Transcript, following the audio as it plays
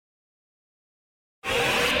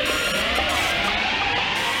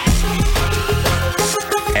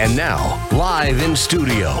And now, live in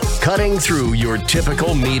studio, cutting through your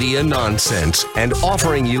typical media nonsense and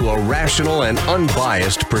offering you a rational and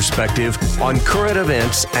unbiased perspective on current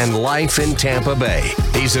events and life in Tampa Bay.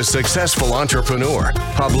 He's a successful entrepreneur,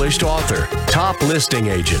 published author, top listing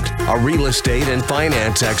agent, a real estate and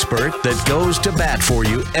finance expert that goes to bat for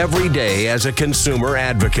you every day as a consumer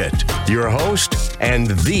advocate. Your host and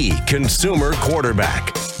the consumer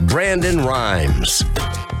quarterback, Brandon Rhymes.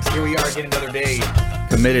 Here we are again another day,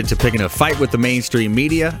 committed to picking a fight with the mainstream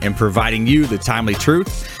media and providing you the timely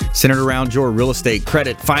truth centered around your real estate,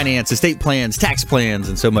 credit, finance, estate plans, tax plans,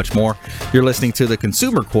 and so much more. You're listening to the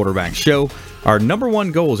Consumer Quarterback Show. Our number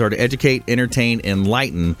one goals are to educate, entertain,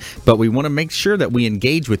 enlighten, but we want to make sure that we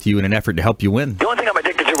engage with you in an effort to help you win. The only thing I'm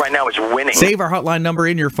addicted to right now is winning. Save our hotline number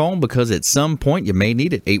in your phone because at some point you may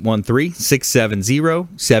need it.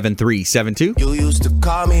 813-670-7372. You used to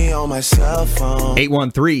call me on my cell phone.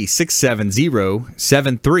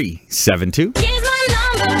 813-670-7372. Here's my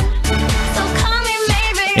number, so call me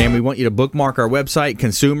maybe. And we want you to bookmark our website,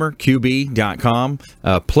 consumerqb.com.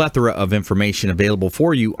 A plethora of information available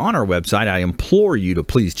for you on our website. I implore you to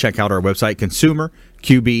please check out our website,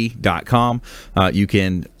 consumerqb.com. You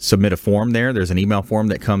can submit a form there. There's an email form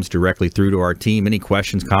that comes directly through to our team. Any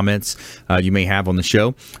questions, comments you may have on the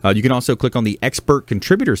show. You can also click on the Expert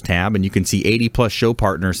Contributors tab, and you can see 80-plus show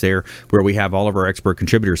partners there where we have all of our expert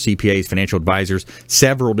contributors, CPAs, financial advisors,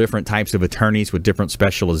 several different types of attorneys with different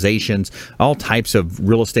specializations, all types of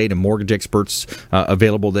real estate and mortgage experts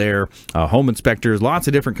available there, home inspectors, lots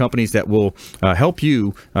of different companies that will help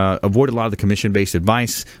you avoid a lot of the commission-based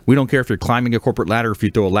advice. We don't care if you're climbing a corporate ladder, if you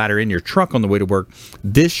throw a ladder in your truck on the way to work.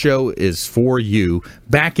 This show is for you.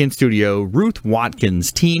 Back in studio, Ruth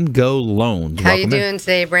Watkins, Team Go Loans. How you doing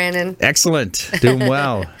today, Brandon? Excellent. Doing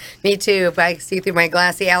well. Me too. I see through my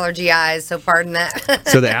glassy allergy eyes, so pardon that.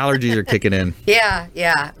 So the allergies are kicking in. Yeah.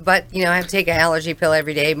 But, I have to take an allergy pill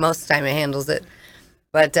every day. Most of the time it handles it.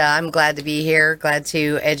 But I'm glad to be here, glad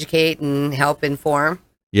to educate and help inform.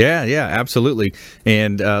 Yeah, absolutely.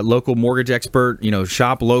 And local mortgage expert,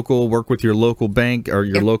 shop local, work with your local bank or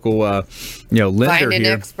your local, lender Find an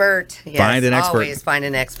here. expert. Yes, find an expert. Always find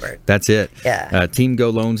an expert. That's it. Yeah.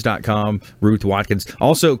 TeamGoLoans.com, Ruth Watkins.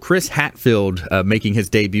 Also, Chris Hatfield making his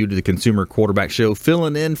debut to the Consumer Quarterback Show,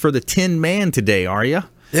 filling in for the Tin Man today, are you?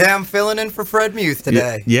 Yeah, I'm filling in for Fred Muth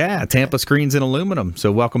today. Yeah, Tampa Screens and Aluminum.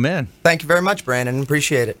 So welcome in. Thank you very much, Brandon.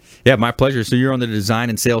 Appreciate it. Yeah, my pleasure. So you're on the design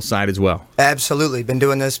and sales side as well. Absolutely. Been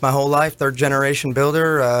doing this my whole life. Third generation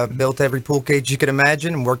builder. Built every pool cage you could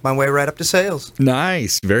imagine and worked my way right up to sales.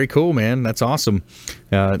 Nice. Very cool, man. That's awesome.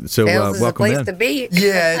 Sales is welcome a place in. to be.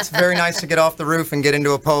 Yeah, it's very nice to get off the roof and get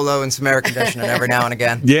into a polo and some air conditioning every now and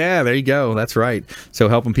again. Yeah, there you go. That's right. So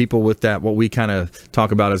helping people with that, what we kind of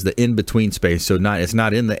talk about as the in-between space. So it's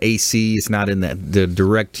not in the AC, it's not in the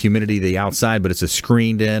direct humidity of the outside, but it's a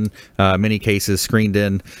screened in, many cases screened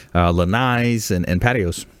in lanais and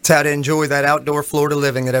patios. It's how to enjoy that outdoor Florida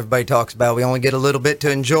living that everybody talks about. We only get a little bit to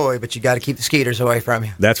enjoy, but you got to keep the skeeters away from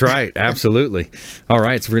you. That's right. Absolutely. All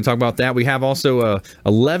right. So we're going to talk about that. We have also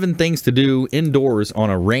 11 things to do indoors on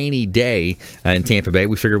a rainy day in Tampa Bay.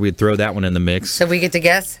 We figured we'd throw that one in the mix. So we get to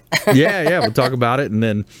guess? Yeah. We'll talk about it. And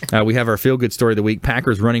then we have our feel-good story of the week.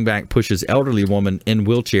 Packers running back pushes elderly woman in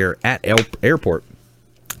wheelchair at airport.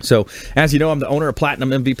 So, as you know, I'm the owner of Platinum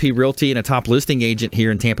MVP Realty and a top listing agent here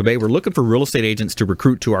in Tampa Bay. We're looking for real estate agents to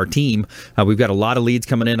recruit to our team. We've got a lot of leads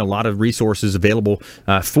coming in, a lot of resources available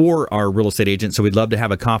for our real estate agents. So we'd love to have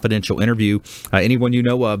a confidential interview. Anyone you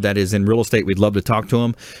know of that is in real estate, we'd love to talk to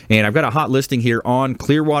them. And I've got a hot listing here on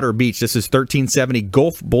Clearwater Beach. This is 1370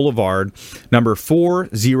 Gulf Boulevard, number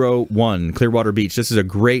 401, Clearwater Beach. This is a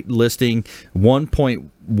great listing,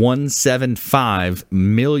 $1.175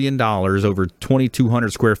 million, over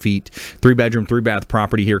 2,200 square feet, 3-bedroom, 3-bath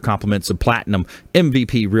property here. Compliments of Platinum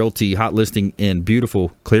MVP Realty, hot listing in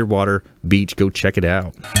beautiful Clearwater Beach. Go check it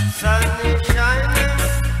out.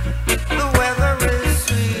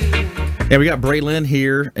 And we got Braylon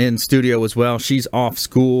here in studio as well. She's off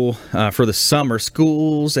school for the summer.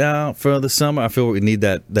 School's out for the summer. I feel we need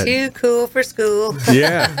that. Too cool for school.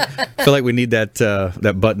 Yeah, I feel like we need that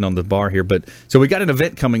button on the bar here. But so we got an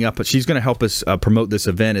event coming up, but she's going to help us promote this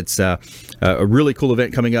event. It's a really cool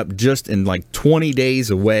event coming up just in like 20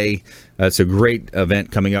 days away. It's a great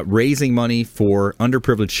event coming up, raising money for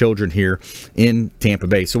underprivileged children here in Tampa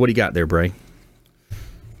Bay. So what do you got there, Bray?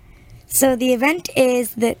 So the event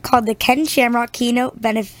is called the Ken Shamrock Keynote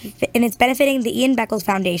Benefit, and it's benefiting the Ian Beckles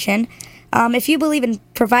Foundation. If you believe in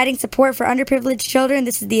providing support for underprivileged children,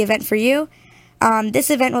 this is the event for you. This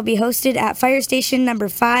event will be hosted at Fire Station number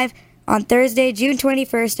 5 on Thursday, June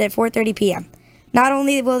 21st at 4:30 p.m. Not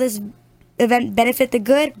only will this event benefit the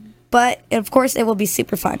good, but of course it will be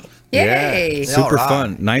super fun. Yay! Yeah, super All right.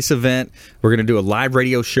 fun. Nice event. We're going to do a live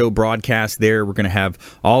radio show broadcast there. We're going to have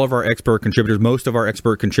all of our expert contributors. Most of our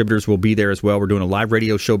expert contributors will be there as well. We're doing a live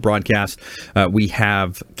radio show broadcast. We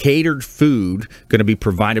have catered food going to be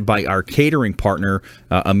provided by our catering partner,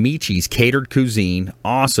 Amici's Catered Cuisine.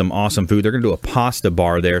 Awesome food. They're going to do a pasta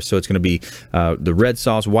bar there. So it's going to be the red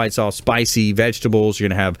sauce, white sauce, spicy, vegetables. You're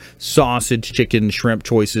going to have sausage, chicken, shrimp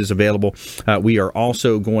choices available. We are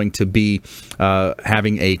also going to be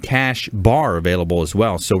having a cash bar available as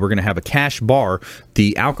well. So we're going to have a cash bar.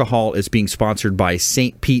 The alcohol is being sponsored by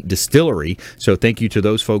St. Pete Distillery. So thank you to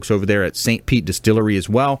those folks over there at St. Pete Distillery as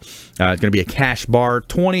well. It's going to be a cash bar.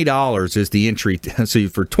 $20 is the entry. So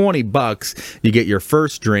for $20, you get your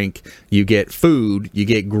first drink, you get food, you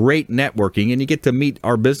get great networking, and you get to meet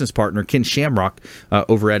our business partner, Ken Shamrock,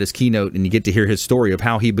 over at his keynote, and you get to hear his story of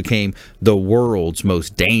how he became the world's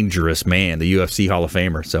most dangerous man, the UFC Hall of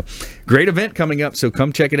Famer. So great event coming up. So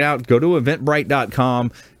come check it out. Go to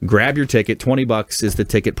eventbrite.com, grab your ticket. $20 is the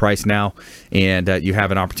ticket price now, and you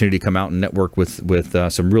have an opportunity to come out and network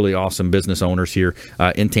with some really awesome business owners here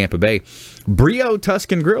in Tampa Bay. Brio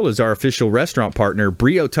Tuscan Grill is our official restaurant partner.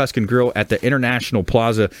 Brio Tuscan Grill at the International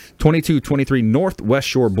Plaza, 2223 North West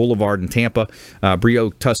Shore Boulevard in Tampa. Brio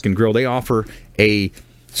Tuscan Grill, they offer a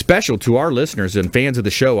special to our listeners and fans of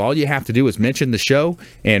the show. All you have to do is mention the show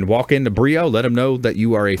and walk into Brio, let them know that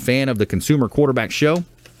you are a fan of the Consumer Quarterback Show,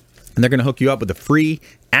 and they're going to hook you up with a free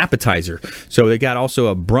appetizer. So they got also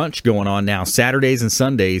a brunch going on now, Saturdays and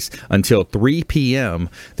Sundays until 3 p.m.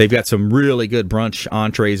 They've got some really good brunch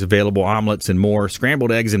entrees available, omelets and more, scrambled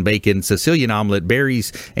eggs and bacon, Sicilian omelet,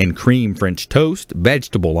 berries and cream French toast,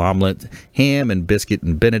 vegetable omelet, ham and biscuit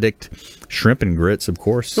and Benedict, shrimp and grits, of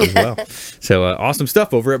course, as well. So awesome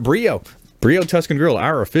stuff over at Brio. Brio Tuscan Grill,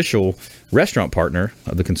 our official restaurant partner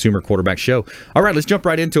of the Consumer Quarterback Show. All right, let's jump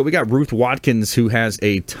right into it. We got Ruth Watkins, who has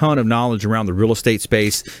a ton of knowledge around the real estate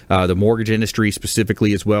space, the mortgage industry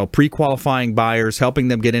specifically as well, pre-qualifying buyers, helping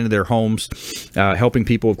them get into their homes, helping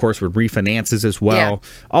people, of course, with refinances as well,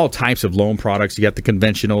 all types of loan products. You got the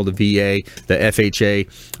conventional, the VA, the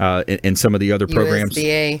FHA, and some of the other programs.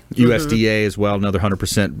 USDA as well, another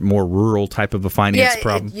 100% more rural type of a finance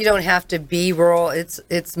problem. You don't have to be rural.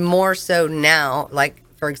 It's more so now, like,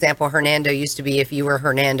 for example, Hernando used to be, if you were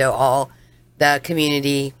Hernando, all the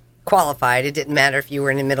community qualified. It didn't matter if you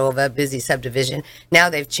were in the middle of a busy subdivision. Now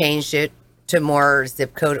they've changed it to more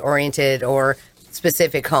zip code oriented or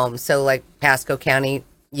specific homes. So like Pasco County,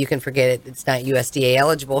 you can forget it. It's not USDA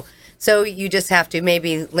eligible. So you just have to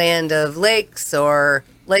maybe Land of Lakes or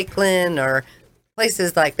Lakeland or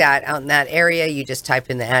places like that out in that area. You just type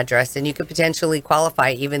in the address and you could potentially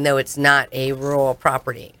qualify even though it's not a rural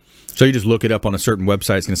property. So you just look it up on a certain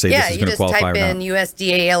website. It's going to say this is going to qualify or not. Yeah, you just type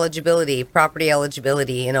in USDA eligibility, property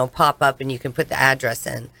eligibility, and it'll pop up and you can put the address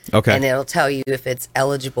in. Okay. And it'll tell you if it's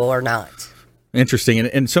eligible or not. Interesting.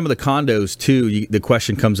 And some of the condos, too, the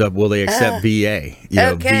question comes up, will they accept VA?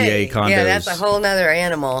 VA condos. Yeah, that's a whole nother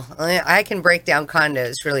animal. I can break down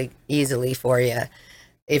condos really easily for you.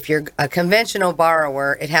 If you're a conventional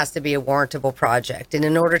borrower, it has to be a warrantable project. And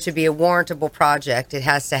in order to be a warrantable project, it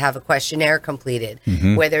has to have a questionnaire completed.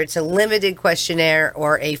 Mm-hmm. Whether it's a limited questionnaire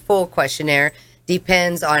or a full questionnaire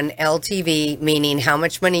depends on LTV, meaning how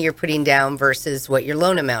much money you're putting down versus what your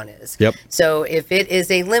loan amount is. Yep. So if it is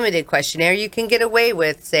a limited questionnaire, you can get away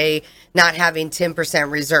with, say, not having 10%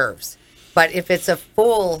 reserves. But if it's a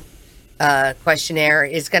full questionnaire,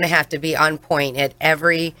 it's going to have to be on point at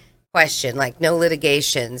every question, like no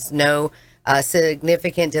litigations, no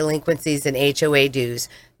significant delinquencies in HOA dues,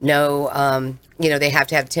 no, they have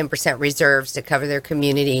to have 10% reserves to cover their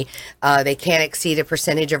community. They can't exceed a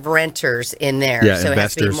percentage of renters in there. Yeah, so investors, it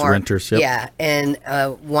has to be more, renters. Yep. Yeah, and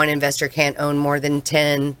one investor can't own more than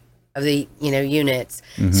 10 of the, units.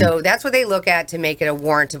 Mm-hmm. So that's what they look at to make it a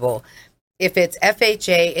warrantable. If it's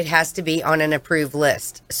FHA, it has to be on an approved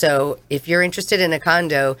list. So if you're interested in a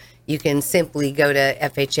condo, you can simply go to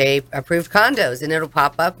FHA approved condos and it'll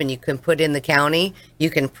pop up and you can put in the county. You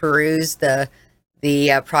can peruse the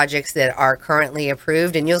projects that are currently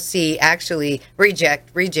approved and you'll see actually reject,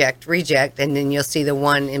 and then you'll see the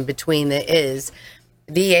one in between that is.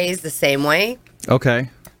 VA is the same way. Okay.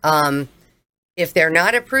 If they're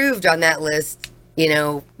not approved on that list,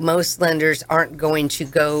 most lenders aren't going to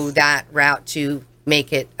go that route to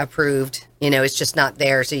make it approved. It's just not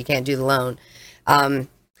there, so you can't do the loan.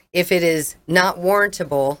 If it is not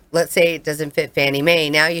warrantable, let's say it doesn't fit Fannie Mae,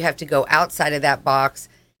 now you have to go outside of that box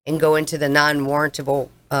and go into the non-warrantable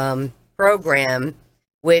program,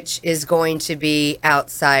 which is going to be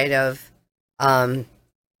outside of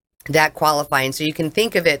that qualifying. So you can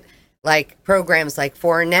think of it like programs like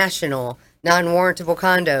Foreign National, non-warrantable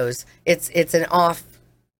condos. It's an off,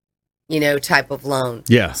 type of loan.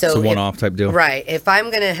 Yeah, so it's a one-off type deal. Right. If I'm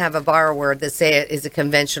going to have a borrower that say it is a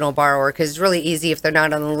conventional borrower, because it's really easy if they're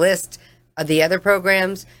not on the list of the other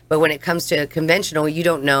programs, but when it comes to a conventional, you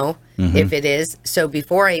don't know if it is. So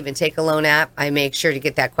before I even take a loan app, I make sure to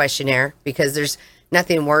get that questionnaire, because there's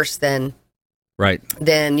nothing worse than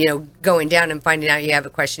going down and finding out you have a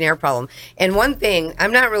questionnaire problem. And one thing,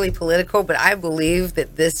 I'm not really political, but I believe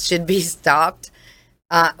that this should be stopped.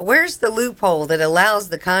 Where's the loophole that allows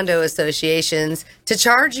the condo associations to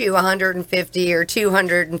charge you $150 or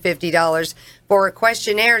 $250 for a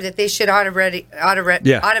questionnaire that they should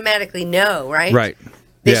automatically know, right? Right.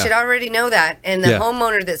 They should already know that. And the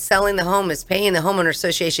homeowner that's selling the home is paying the homeowner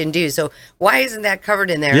association dues. So why isn't that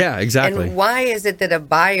covered in there? Yeah, exactly. And why is it that a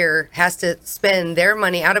buyer has to spend their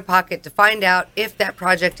money out of pocket to find out if that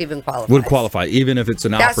project even qualifies? Would qualify, even if it's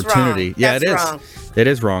an opportunity. Wrong. Yeah, That's it is. wrong. It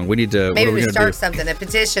is wrong. We need to. Maybe what are we we start do? something, a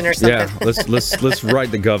petition or something. Yeah, let's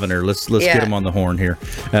write the governor. Let's get him on the horn here.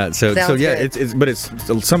 So yeah, it's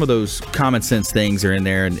some of those common sense things are in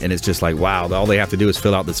there, and it's just like, wow, all they have to do is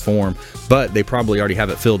fill out this form, but they probably already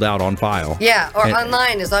have it filled out on file. Yeah, or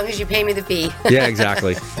online, as long as you pay me the fee. Yeah,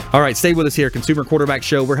 exactly. All right, stay with us here. Consumer Quarterback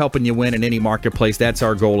Show. We're helping you win in any marketplace. That's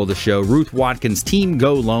our goal of the show. Ruth Watkins, Team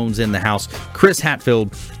Go Loans in the house. Chris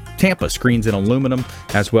Hatfield, Tampa Screens and Aluminum,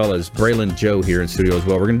 as well as Braylon Joe here in studio as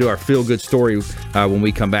well. We're going to do our feel-good story when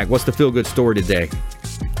we come back. What's the feel-good story today?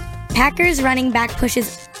 Packers running back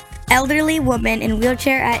pushes elderly woman in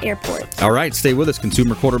wheelchair at airport. All right, stay with us.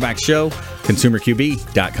 Consumer Quarterback Show,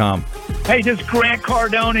 ConsumerQB.com. Hey, this is Grant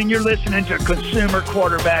Cardone, and you're listening to Consumer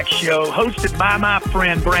Quarterback Show, hosted by my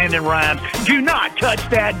friend Brandon Rhymes. Do not touch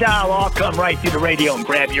that dial. I'll come right through the radio and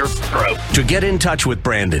grab your throat. To get in touch with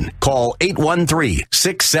Brandon, call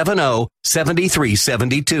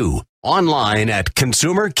 813-670-7372. Online at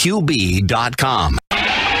ConsumerQB.com.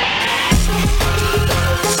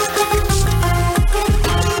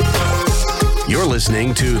 You're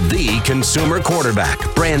listening to The Consumer Quarterback,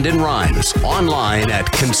 Brandon Rhymes, online at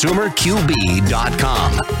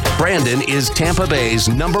ConsumerQB.com. Brandon is Tampa Bay's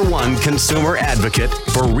 #1 consumer advocate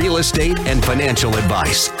for real estate and financial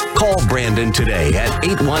advice. Call Brandon today at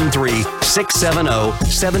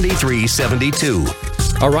 813-670-7372.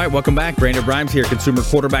 All right, welcome back. Brandon Rhymes here, Consumer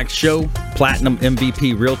Quarterback Show, Platinum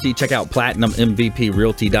MVP Realty. Check out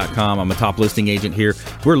PlatinumMVPRealty.com. I'm a top listing agent here.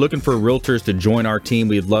 We're looking for realtors to join our team.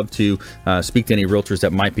 We'd love to speak to any realtors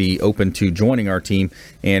that might be open to joining our team.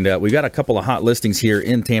 And we've got a couple of hot listings here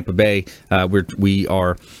in Tampa Bay. We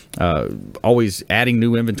are always adding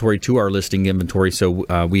new inventory to our listing inventory.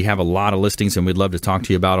 So we have a lot of listings, and we'd love to talk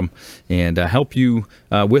to you about them and help you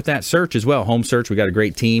with that search as well. Home search, we got a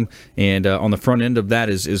great team. And on the front end of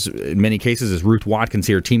that is in many cases is Ruth Watkins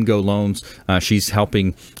here, Team Go Loans. She's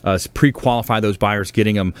helping us pre-qualify those buyers,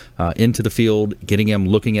 getting them into the field, getting them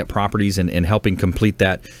looking at properties and helping complete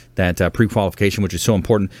that pre-qualification, which is so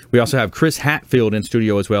important. We also have Chris Hatfield in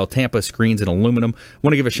studio as well, Tampa Screens and Aluminum. I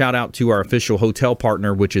want to give a shout out to our official hotel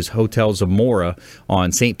partner, which is Hotel Zamora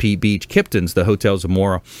on St. Pete Beach. Kipton's the Hotel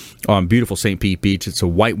Zamora on beautiful St. Pete Beach. It's a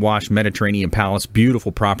whitewashed Mediterranean palace,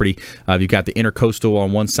 beautiful property. You've got the intercoastal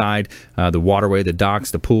on one side, the waterway, the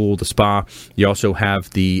docks, the pool, the spa. You also have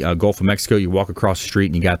the Gulf of Mexico. You walk across the street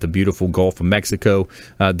and you got the beautiful Gulf of Mexico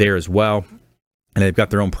there as well. And they've got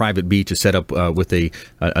their own private beach set up with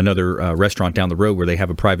another restaurant down the road where they have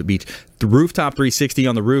a private beach. The rooftop 360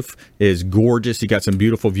 on the roof is gorgeous. You got some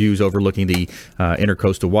beautiful views overlooking the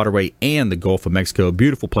intercoastal waterway and the Gulf of Mexico.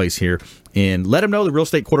 Beautiful place here. And let them know the Real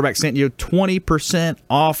Estate Quarterback sent you 20%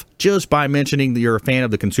 off just by mentioning that you're a fan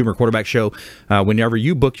of the Consumer Quarterback Show whenever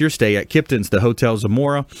you book your stay at Kipton's, the Hotel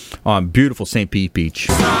Zamora on beautiful St. Pete Beach.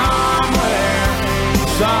 Somewhere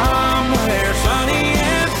sunny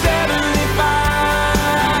and 75.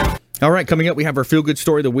 All right, coming up, we have our feel-good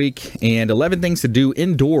story of the week and 11 things to do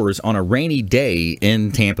indoors on a rainy day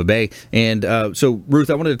in Tampa Bay. And so, Ruth,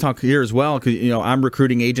 I wanted to talk here as well because, I'm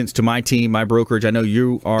recruiting agents to my team, my brokerage. I know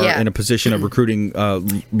you are in a position of recruiting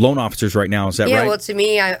loan officers right now. Is that right? Yeah, well, to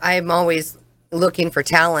me, I'm always looking for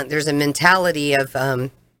talent. There's a mentality of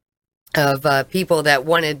people that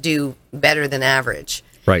want to do better than average.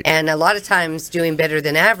 Right. And a lot of times doing better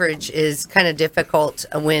than average is kind of difficult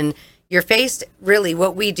when you're faced, really,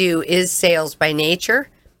 what we do is sales by nature,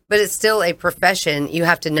 but it's still a profession. You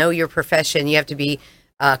have to know your profession. You have to be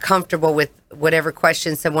comfortable with whatever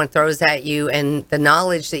questions someone throws at you and the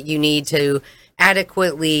knowledge that you need to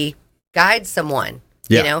adequately guide someone,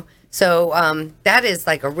 So that is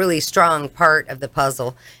like a really strong part of the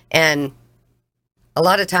puzzle. And a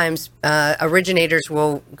lot of times originators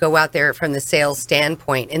will go out there from the sales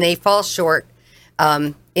standpoint, and they fall short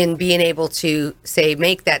in being able to, say,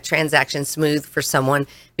 make that transaction smooth for someone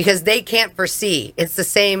because they can't foresee. It's the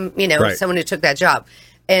same, Right. someone who took that job.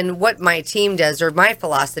 And what my team does, or my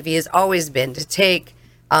philosophy, has always been to take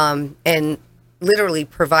and literally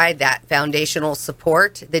provide that foundational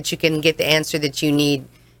support that you can get the answer that you need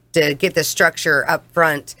to get the structure up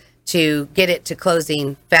front, to get it to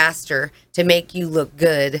closing faster, to make you look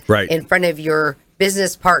good Right. in front of your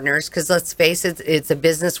business partners, because let's face it, it's a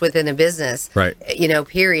business within a business. Right.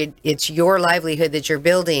 Period. It's your livelihood that you're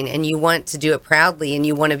building, and you want to do it proudly, and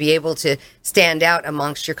you want to be able to stand out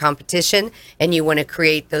amongst your competition, and you want to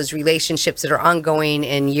create those relationships that are ongoing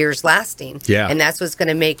and years lasting. Yeah. And that's what's going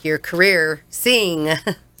to make your career sing.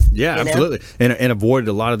 Yeah, you know? absolutely. And avoid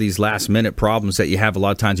a lot of these last minute problems that you have. A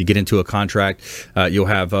lot of times you get into a contract, you'll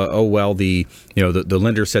have, the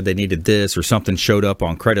lender said they needed this, or something showed up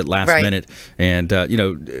on credit last Right. minute. And,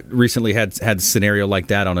 recently had a scenario like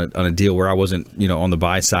that on a deal where I wasn't, on the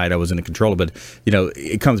buy side, I was in the control, but,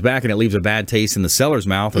 it comes back and it leaves a bad taste in the seller's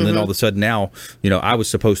mouth. And then all of a sudden now, I was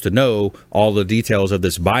supposed to know all the details of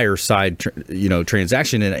this buyer side,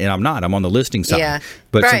 transaction, and I'm not. I'm on the listing side. Yeah,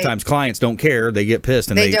 But right. sometimes clients don't care. They get pissed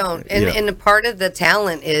and They don't. And, you know. and a part of the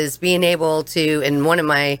talent is being able to, and one of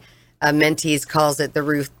my mentees calls it the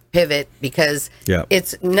Ruth pivot, because Yeah.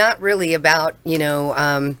 it's not really about,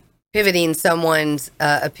 pivoting someone's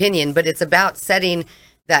opinion, but it's about setting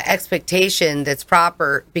the expectation that's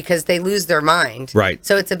proper, because they lose their mind. Right.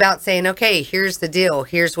 So it's about saying, okay, here's the deal.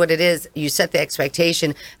 Here's what it is. You set the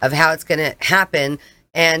expectation of how it's going to happen.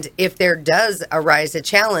 And if there does arise a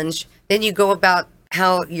challenge, then you go about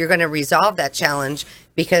how you're going to resolve that challenge,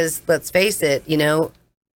 because let's face it,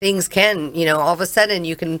 things can, all of a sudden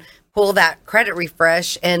you can pull that credit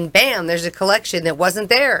refresh and bam, there's a collection that wasn't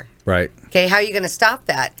there. Right. Okay. How are you going to stop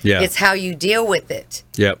that? Yeah. It's how you deal with it.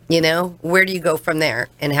 Yep. Where do you go from there,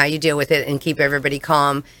 and how you deal with it and keep everybody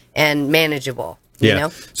calm and manageable. You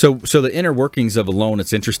know? So the inner workings of a loan,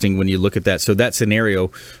 it's interesting when you look at that. So that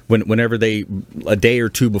scenario, whenever they, a day or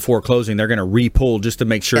two before closing, they're going to re-pull just to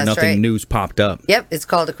make sure That's nothing right. new's popped up. Yep, it's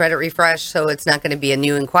called a credit refresh, so it's not going to be a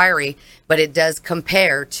new inquiry, but it does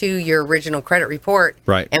compare to your original credit report.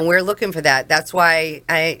 Right. And we're looking for that. That's why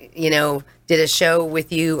I, did a show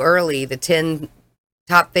with you early, the 10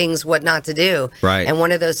 top things what not to do. Right. And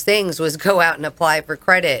one of those things was go out and apply for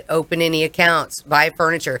credit, open any accounts, buy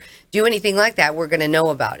furniture, do anything like that. We're going to know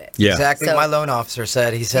about it. Yeah. Exactly So- what my loan officer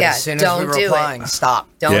said. He said Yeah, as soon as don't we were do it. applying, stop.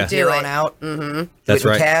 Don't Yeah. do Here it. on out. Mm-hmm. That's Put in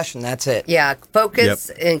right. cash, and that's it. Yeah, focus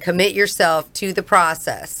and commit yourself to the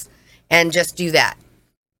process, and just do that.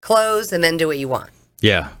 Close and then do what you want.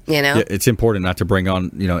 Yeah. Yeah, it's important not to bring on,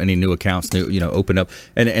 any new accounts, open up.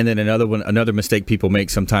 And then another mistake people make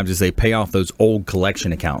sometimes is they pay off those old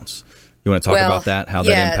collection accounts. You want to talk about that, how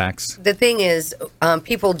that impacts? The thing is,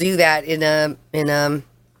 people do that in a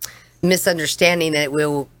misunderstanding that it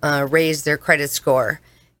will raise their credit score.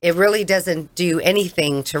 It really doesn't do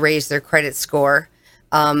anything to raise their credit score.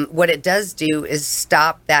 What it does do is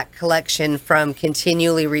stop that collection from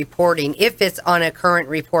continually reporting if it's on a current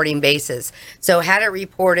reporting basis. So had it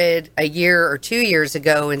reported a year or 2 years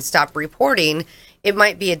ago and stopped reporting, it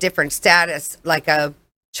might be a different status, like a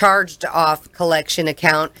charged off collection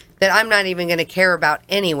account that I'm not even going to care about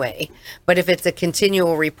anyway. But if it's a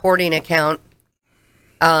continual reporting account,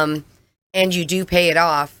 and you do pay it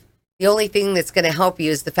off, the only thing that's going to help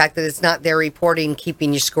you is the fact that it's not their reporting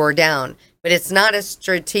keeping your score down. But it's not a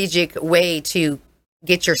strategic way to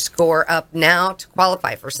get your score up now to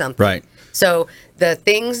qualify for something. Right. So the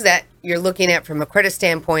things that you're looking at from a credit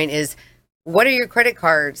standpoint is, what are your credit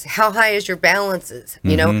cards? How high is your balances?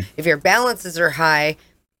 If your balances are high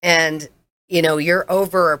and, you're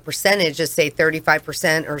over a percentage of, say,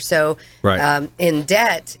 35% or so Right. in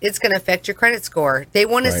debt, it's going to affect your credit score. They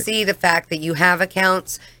want to Right. see the fact that you have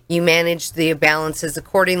accounts, you manage the balances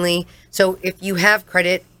accordingly. So if you have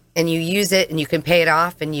credit and you use it and you can pay it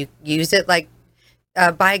off and you use it like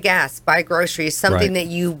buy gas, buy groceries, something Right. that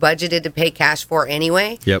you budgeted to pay cash for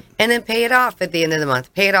anyway. Yep. And then pay it off at the end of the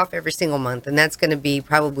month. Pay it off every single month. And that's going to be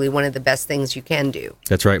probably one of the best things you can do.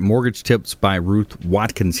 That's right. Mortgage Tips by Ruth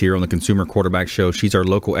Watkins here on the Consumer Quarterback Show. She's our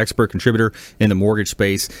local expert contributor in the mortgage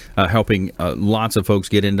space, helping lots of folks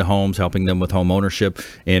get into homes, helping them with home ownership,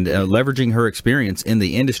 and leveraging her experience in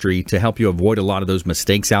the industry to help you avoid a lot of those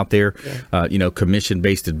mistakes out there.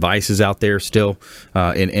 Commission-based advice is out there still.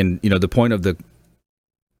 And the point of the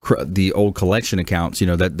the old collection accounts.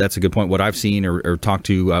 That's a good point. What I've seen or talked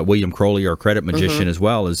to William Crowley, our credit magician, as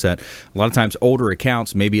well, is that a lot of times older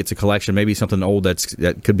accounts, maybe it's a collection, maybe something old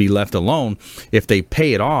that could be left alone. If they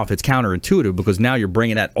pay it off, it's counterintuitive because now you're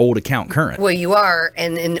bringing that old account current. Well, you are,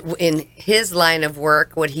 and in his line of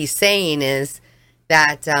work, what he's saying is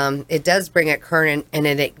that it does bring it current, and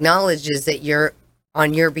it acknowledges that you're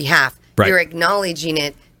on your behalf. Right. You're acknowledging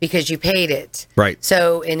it because you paid it. Right.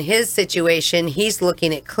 So in his situation, he's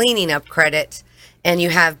looking at cleaning up credit, and you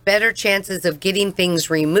have better chances of getting things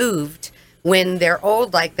removed when they're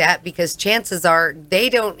old like that, because chances are they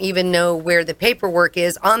don't even know where the paperwork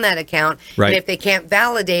is on that account. Right. And if they can't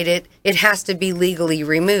validate it, it has to be legally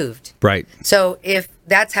removed. Right. So if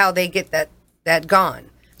that's how they get that gone.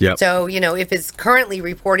 Yep. So, if it's currently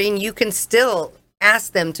reporting, you can still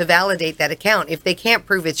ask them to validate that account. If they can't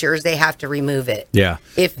prove it's yours, they have to remove it. Yeah.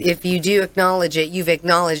 If you do acknowledge it, you've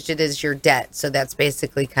acknowledged it as your debt. So that's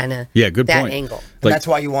basically kind of good that point. angle. And that's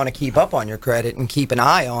why you want to keep up on your credit and keep an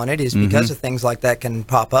eye on it, is because of things like that can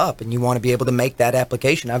pop up, and you want to be able to make that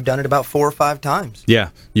application. I've done it about 4 or 5 times. Yeah,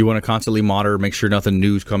 you want to constantly monitor, make sure nothing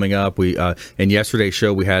new's coming up. We in yesterday's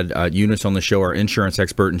show, we had Eunice on the show, our insurance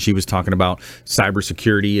expert, and she was talking about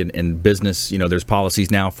cybersecurity and business. There's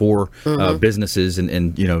policies now for businesses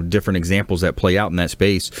and different examples that play out in that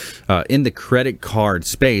space. In the credit card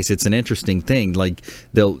space, it's an interesting thing. Like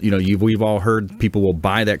we've all heard people will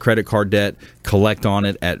buy that credit card debt, collect on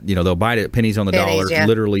it at they'll buy it at pennies on the dollar,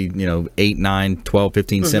 literally 8, 9, 12,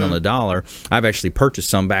 15 cent on the dollar. I've actually purchased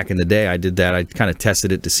some back in the day. I did that. I kind of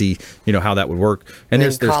tested it to see how that would work. And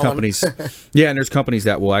there's companies and there's companies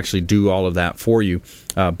that will actually do all of that for you.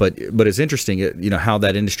 But it's interesting how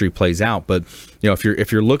that industry plays out. But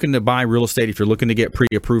if you're looking to buy real estate, if you're looking to get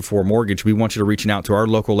pre-approved for a mortgage, we want you to reach out to our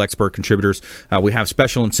local expert contributors. We have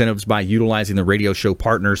special incentives by utilizing the radio show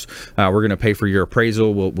partners. We're going to pay for your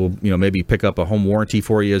appraisal. We'll maybe pick up a home warranty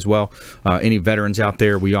for you as well. Any veterans out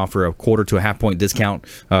there, we offer a 1/4 to a 1/2 point discount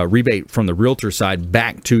rebate from the realtor side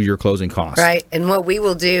back to your closing costs. Right. And what we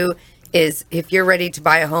will do is, if you're ready to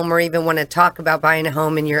buy a home or even want to talk about buying a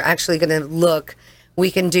home and you're actually going to look, we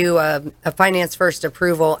can do a finance first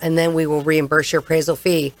approval, and then we will reimburse your appraisal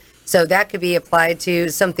fee. So that could be applied to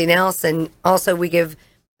something else. And also we give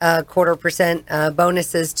 1/4%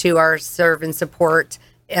 bonuses to our serve and support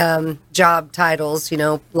job titles,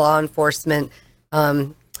 law enforcement,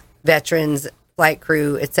 veterans, flight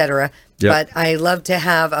crew, etc. Yep. But I love to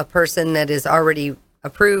have a person that is already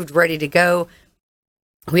approved, ready to go.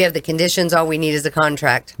 We have the conditions. All we need is a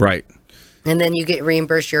contract. Right. And then you get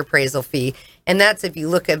reimbursed your appraisal fee. And that's, if you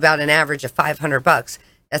look at about an average of $500,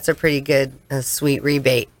 that's a pretty good, sweet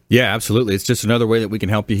rebate. Yeah, absolutely. It's just another way that we can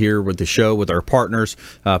help you here with the show, with our partners,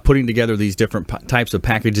 putting together these different types of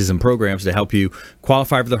packages and programs to help you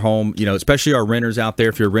qualify for the home. Especially our renters out there.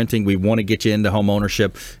 If you're renting, we want to get you into home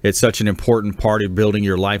ownership. It's such an important part of building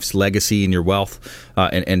your life's legacy and your wealth,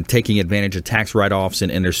 and taking advantage of tax write-offs.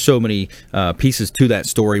 And there's so many pieces to that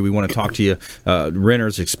story. We want to talk to you,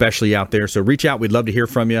 renters especially out there. So reach out. We'd love to hear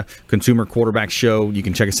from you. Consumer Quarterback Show. You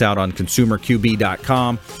can check us out on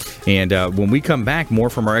consumerqb.com. And when we come back, more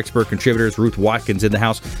from our expert contributors. Ruth Watkins in the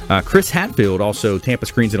house. Chris Hatfield, also Tampa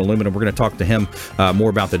Screens and Aluminum. We're going to talk to him more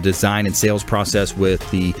about the design and sales process with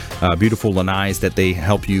the beautiful lanais that they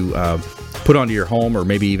help you put onto your home or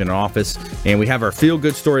maybe even an office. And we have our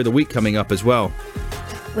feel-good story of the week coming up as well,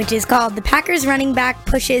 which is called The Packers Running Back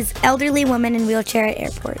Pushes Elderly Woman in Wheelchair at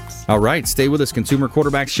Airports. All right, stay with us. Consumer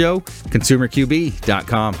Quarterback Show,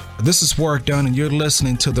 consumerqb.com. This is Warwick Dunn, and you're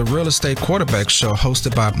listening to the Real Estate Quarterback Show,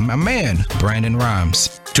 hosted by my man, Brandon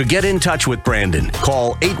Rhymes. To get in touch with Brandon,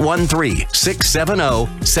 call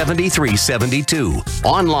 813-670-7372.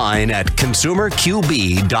 Online at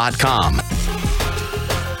consumerqb.com.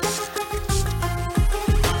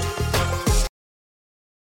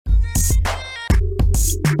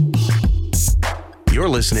 You're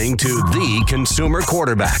listening to the Consumer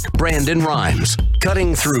Quarterback, Brandon Rhymes,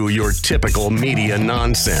 cutting through your typical media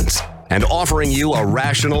nonsense and offering you a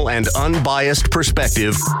rational and unbiased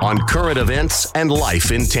perspective on current events and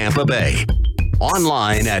life in Tampa Bay.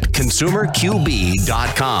 Online at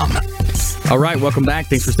consumerqb.com. All right, welcome back.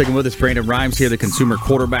 Thanks for sticking with us. Brandon Rhymes here, the Consumer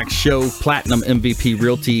Quarterback Show, Platinum MVP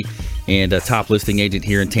Realty, and a top listing agent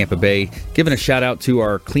here in Tampa Bay. Giving a shout out to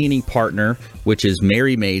our cleaning partner, which is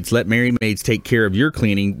Mary Maids. Let Mary Maids take care of your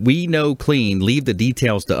cleaning. We know clean. Leave the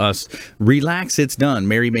details to us. Relax, it's done.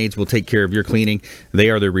 Mary Maids will take care of your cleaning. They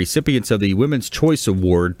are the recipients of the Women's Choice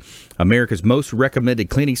Award America's most recommended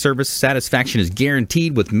cleaning service. Satisfaction is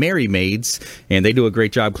guaranteed with Merry Maids, and they do a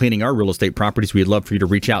great job cleaning our real estate properties. We'd love for you to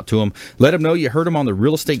reach out to them. Let them know you heard them on the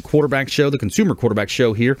Real Estate Quarterback Show, the Consumer Quarterback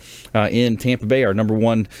Show here in Tampa Bay. Our number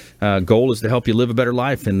one goal is to help you live a better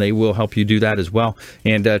life, and they will help you do that as well.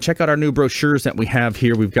 And check out our new brochures that we have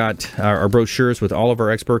here. We've got our brochures with all of our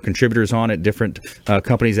expert contributors on it, different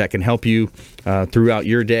companies that can help you throughout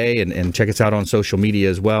your day, and check us out on social media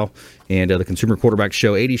as well. And the Consumer Quarterback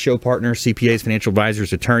Show, 80 show partners, CPAs, financial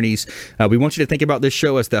advisors, attorneys. We want you to think about this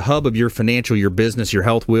show as the hub of your financial, your business, your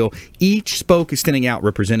health wheel. Each spoke is standing out,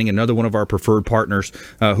 representing another one of our preferred partners,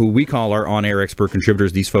 who we call our on-air expert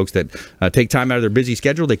contributors. These folks that take time out of their busy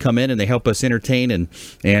schedule, they come in and they help us entertain and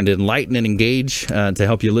enlighten and engage to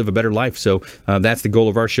help you live a better life. So that's the goal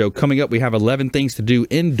of our show. Coming up, we have 11 things to do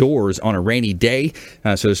indoors on a rainy day.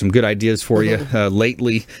 So there's some good ideas for you.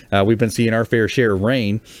 Lately, we've been seeing our fair share of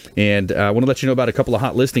rain, and I want to let you know about a couple of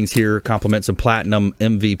hot listings here, compliments of Platinum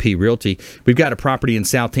MVP Realty. We've got a property in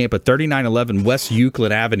South Tampa, 3911 West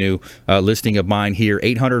Euclid Avenue, listing of mine here,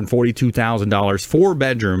 $842,000, 4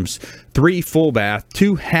 bedrooms, 3 full bath,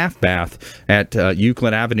 2 half bath at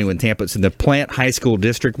Euclid Avenue in Tampa. It's in the Plant High School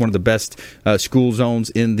District, one of the best school zones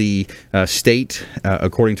in the state,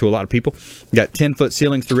 according to a lot of people. Got 10-foot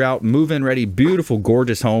ceilings throughout, move-in ready, beautiful,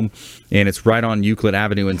 gorgeous home, and it's right on Euclid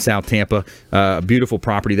Avenue in South Tampa. Beautiful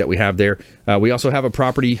property that we have there. We also have a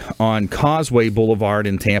property on Causeway Boulevard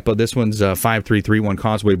in Tampa. This one's 5331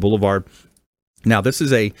 Causeway Boulevard. Now, this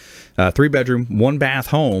is a 3-bedroom, 1-bath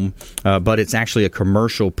home, but it's actually a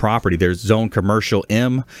commercial property. There's Zone Commercial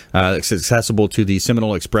M. It's accessible to the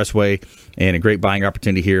Seminole Expressway, and a great buying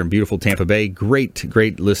opportunity here in beautiful Tampa Bay.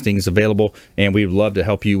 Great listings available, and we'd love to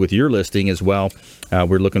help you with your listing as well.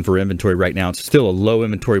 We're looking for inventory right now. It's still a low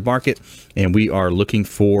inventory market, and we are looking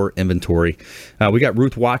for inventory. We got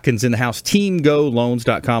Ruth Watkins in the house,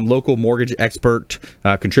 TeamGoLoans.com, local mortgage expert,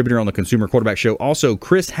 contributor on the Consumer Quarterback Show. Also,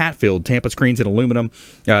 Chris Hatfield, Tampa Screens and Aluminum,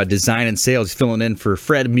 design and sales. He's filling in for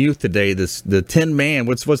Fred Muth today. The Tin Man.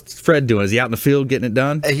 What's Fred doing? Is he out in the field getting it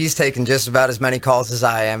done? He's taking just about as many calls as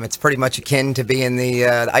I am. It's pretty much akin to being the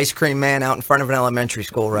ice cream man out in front of an elementary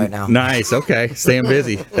school right now. Nice. Okay. Staying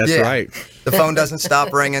busy. That's right. The phone doesn't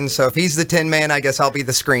stop ringing, so if he's the Tin Man, I guess I'll be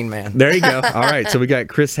the Screen Man. There you go. All right, so we got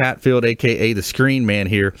Chris Hatfield, a.k.a. the Screen Man,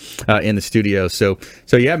 here in the studio. So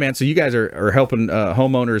yeah, man, so you guys are helping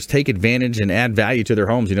homeowners take advantage and add value to their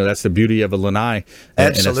homes. You know, that's the beauty of a lanai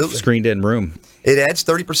and a screened-in room. It adds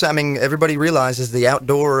 30%. I mean, everybody realizes the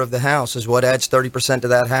outdoor of the house is what adds 30% to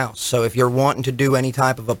that house. So if you're wanting to do any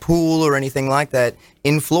type of a pool or anything like that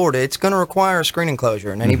in Florida, it's going to require a screen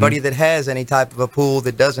enclosure. And anybody that has any type of a pool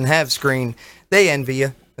that doesn't have screen, they envy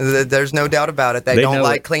you. There's no doubt about it. They don't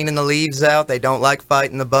like cleaning the leaves out. They don't like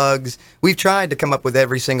fighting the bugs. We've tried to come up with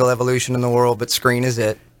every single evolution in the world, but screen is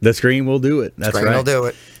it. The screen will do it. That's right. Screen will do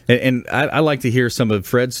it. And I like to hear some of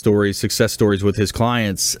Fred's stories, success stories with his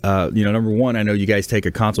clients. Number one, I know you guys take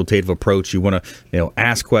a consultative approach. You want to,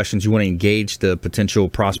 ask questions. You want to engage the potential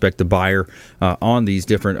prospect, the buyer, on these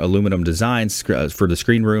different aluminum designs for the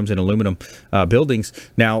screen rooms and aluminum buildings.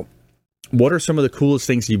 Now, what are some of the coolest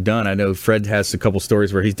things you've done? I know Fred has a couple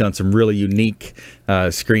stories where he's done some really unique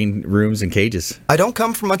screen rooms and cages. I don't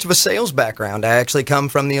come from much of a sales background. I actually come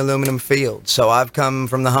from the aluminum field. So I've come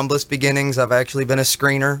from the humblest beginnings. I've actually been a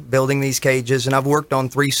screener building these cages, and I've worked on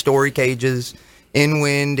 3-story cages in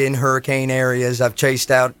wind, in hurricane areas. I've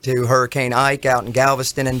chased out to Hurricane Ike out in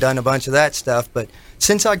Galveston and done a bunch of that stuff. But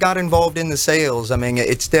since I got involved in the sales, I mean,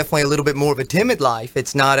 it's definitely a little bit more of a timid life.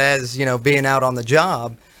 It's not as, being out on the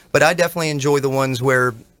job. But I definitely enjoy the ones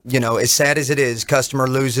where, as sad as it is, customer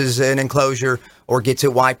loses an enclosure or gets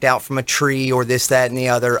it wiped out from a tree or this, that, and the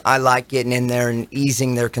other. I like getting in there and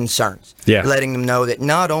easing their concerns. Yeah. Letting them know that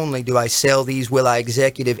not only do I sell these, will I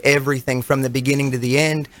executive everything from the beginning to the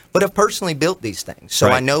end, but I've personally built these things. So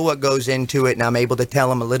I know what goes into it, and I'm able to tell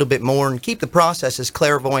them a little bit more and keep the process as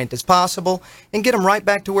clairvoyant as possible and get them right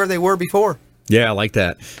back to where they were before. Yeah, I like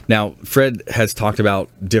that. Now, Fred has talked about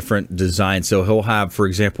different designs. So he'll have, for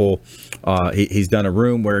example, he's done a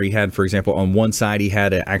room where he had, for example, on one side he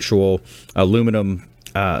had an actual aluminum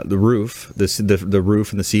the roof, the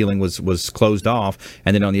roof and the ceiling was closed off,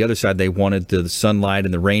 and then on the other side they wanted the sunlight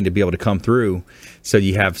and the rain to be able to come through, so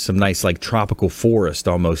you have some nice like tropical forest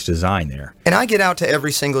almost design there. And I get out to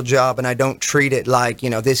every single job and I don't treat it like,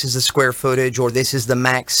 this is the square footage or this is the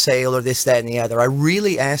max sale or this, that, and the other. I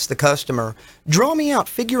really ask the customer, draw me out,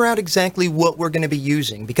 figure out exactly what we're going to be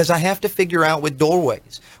using, because I have to figure out with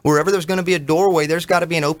doorways. Wherever there's going to be a doorway, there's got to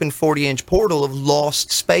be an open 40-inch portal of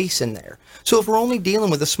lost space in there. So if we're only dealing dealing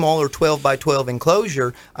with a smaller 12 by 12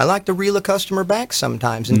 enclosure, I like to reel a customer back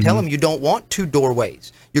sometimes and tell them you don't want 2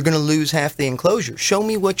 doorways. You're going to lose half the enclosure. Show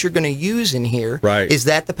me what you're going to use in here. Right. Is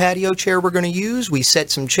that the patio chair we're going to use? We set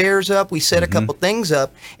some chairs up. We set a couple things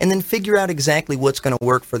up, and then figure out exactly what's going to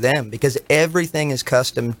work for them, because everything is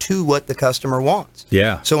custom to what the customer wants.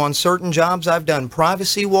 Yeah. So on certain jobs, I've done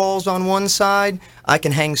privacy walls on one side. I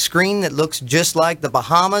can hang screen that looks just like the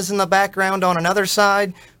Bahamas in the background on another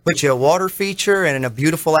side. Put you a water feature and a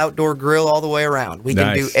beautiful outdoor grill all the way around. We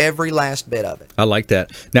can do every last bit of it. I like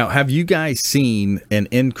that. Now, have you guys seen an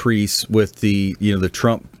increase with the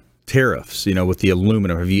Trump tariffs, with the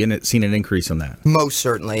aluminum? Have you seen an increase on that? Most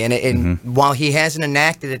certainly. And while he hasn't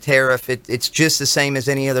enacted a tariff, it's just the same as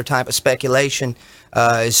any other type of speculation.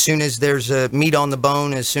 As soon as there's meat on the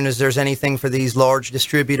bone, as soon as there's anything for these large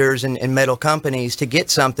distributors and metal companies to get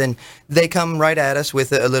something, they come right at us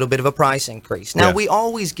with a little bit of a price increase. Now, we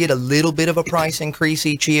always get a little bit of a price increase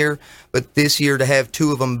each year, but this year to have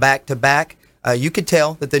 2 of them back to back, you could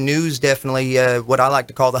tell that the news definitely, what I like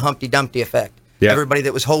to call the Humpty Dumpty effect. Yeah. Everybody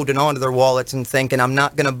that was holding on to their wallets and thinking, I'm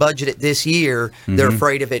not going to budget it this year, they're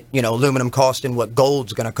afraid of it, aluminum costing what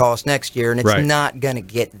gold's going to cost next year, and it's not going to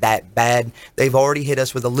get that bad. They've already hit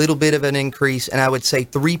us with a little bit of an increase, and I would say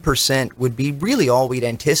 3% would be really all we'd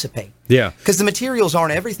anticipate. Yeah. Because the materials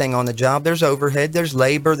aren't everything on the job. There's overhead, there's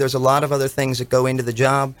labor, there's a lot of other things that go into the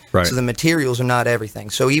job. Right. So the materials are not everything.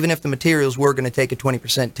 So even if the materials were going to take a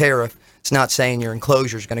 20% tariff, it's not saying your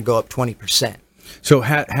enclosure is going to go up 20%. So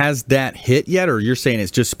has that hit yet, or you're saying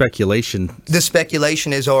it's just speculation? The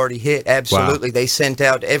speculation has already hit, absolutely. Wow. They sent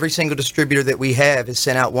out, every single distributor that we have has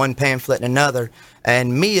sent out one pamphlet and another.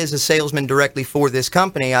 And me as a salesman directly for this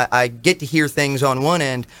company, I get to hear things on one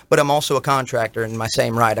end, but I'm also a contractor in my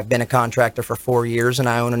same right. I've been a contractor for 4 years, and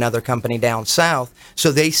I own another company down south.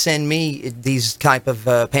 So they send me these type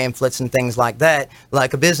of pamphlets and things like that,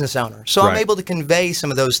 like a business owner. So I'm able to convey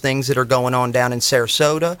some of those things that are going on down in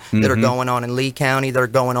Sarasota, that are going on in Lee County, that are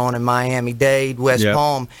going on in Miami-Dade, West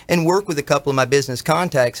Palm, and work with a couple of my business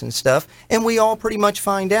contacts and stuff. And we all pretty much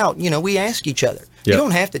find out, we ask each other. You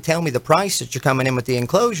don't have to tell me the price that you're coming in with the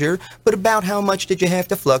enclosure, but about how much did you have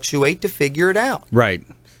to fluctuate to figure it out. Right.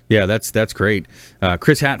 Yeah, that's great.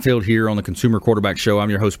 Chris Hatfield here on the Consumer Quarterback Show.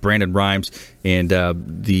 I'm your host, Brandon Rhymes, and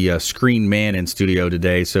the screen man in studio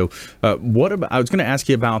today. So what about, I was going to ask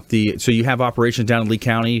you about so you have operations down in Lee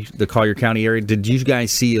County, the Collier County area. Did you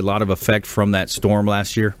guys see a lot of effect from that storm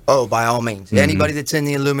last year? Oh, by all means. Anybody that's in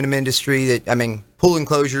the aluminum industry, pool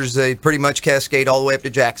enclosures, they pretty much cascade all the way up to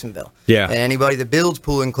Jacksonville. Yeah. And anybody that builds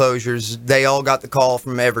pool enclosures, they all got the call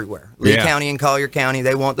from everywhere. Lee County and Collier County,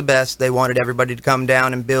 they want the best. They wanted everybody to come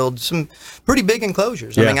down and build some pretty big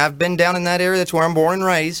enclosures. Yeah. I've been down in that area. That's where I'm born and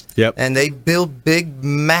raised. Yep. And they build big,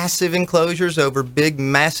 massive enclosures over big,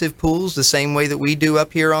 massive pools the same way that we do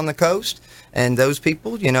up here on the coast. And those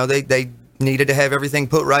people, they needed to have everything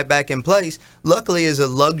put right back in place. Luckily, as a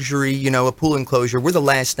luxury, a pool enclosure, we're the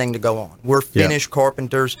last thing to go on. We're finished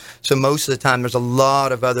carpenters, so most of the time there's a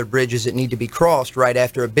lot of other bridges that need to be crossed right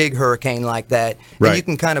after a big hurricane like that. Right. And you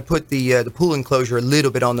can kind of put the pool enclosure a little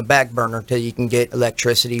bit on the back burner till you can get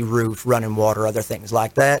electricity, roof, running water, other things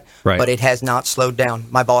like that. Right. But it has not slowed down.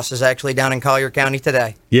 My boss is actually down in Collier County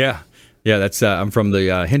today. Yeah. Yeah, that's I'm from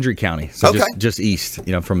the Hendry County, so just east,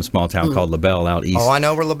 from a small town called LaBelle out east. Oh, I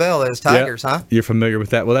know where LaBelle is. Tigers, huh? You're familiar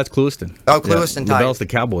with that? Well, that's Clewiston. Oh, Clewiston Tigers. LaBelle's the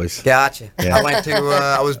Cowboys. Gotcha. Yeah. I went to,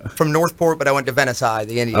 I was from Northport, but I went to Venice High,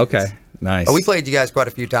 the Indians. Okay, nice. Oh, we played you guys quite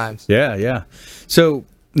a few times. Yeah. So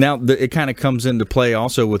now it kind of comes into play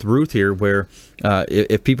also with Ruth here, where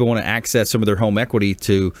if people want to access some of their home equity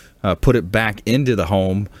to put it back into the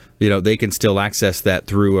home, they can still access that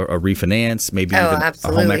through a refinance, maybe even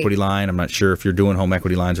absolutely. a home equity line. I'm not sure if you're doing home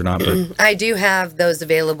equity lines or not. But I do have those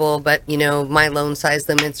available, but, my loan size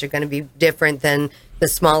limits are going to be different than the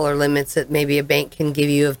smaller limits that maybe a bank can give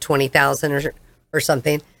you of $20,000 or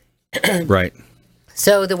something. Right.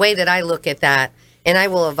 So the way that I look at that, and I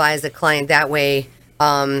will advise a client that way,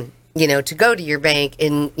 to go to your bank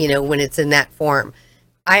and, when it's in that form.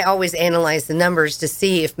 I always analyze the numbers to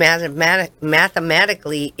see if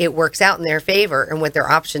mathematically it works out in their favor and what their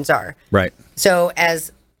options are. Right. So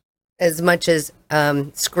as much as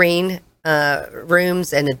screen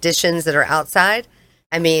rooms and additions that are outside,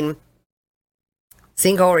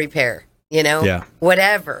 single repair,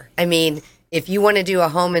 whatever. If you want to do a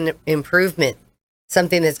home improvement,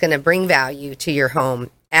 something that's going to bring value to your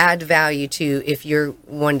home, add value to if you're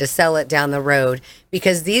one to sell it down the road,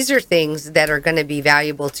 because these are things that are going to be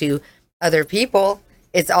valuable to other people.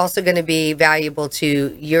 It's also going to be valuable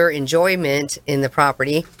to your enjoyment in the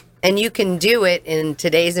property. And you can do it in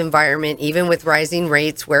today's environment, even with rising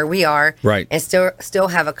rates where we are, Right. and still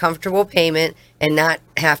have a comfortable payment and not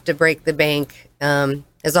have to break the bank,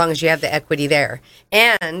 as long as you have the equity there.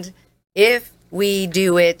 And if we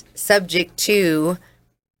do it subject to,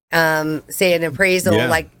 say, an appraisal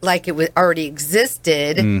like it was already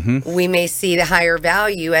existed, we may see the higher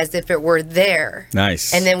value as if it were there.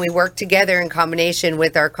 Nice. And then we work together in combination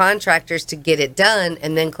with our contractors to get it done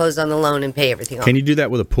and then close on the loan and pay everything off. Can you do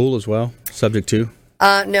that with a pool as well, subject to?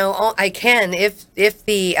 No, I can if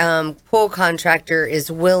the pool contractor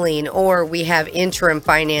is willing, or we have interim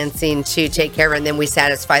financing to take care of it, and then we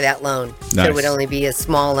satisfy that loan. Nice. So it would only be a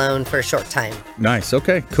small loan for a short time. Nice.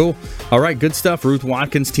 Okay, cool. All right, good stuff. Ruth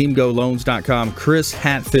Watkins, TeamGoLoans.com. Chris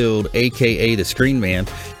Hatfield, a.k.a. the Screen Man,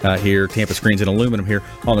 here, Tampa Screens and Aluminum, here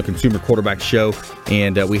on the Consumer Quarterback Show.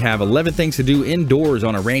 And we have 11 things to do indoors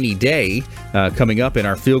on a rainy day coming up in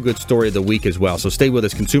our feel-good story of the week as well. So stay with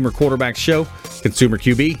us. Consumer Quarterback Show, ConsumerQB.com.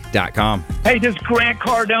 Hey, this is Grant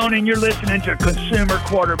Cardone, and you're listening to Consumer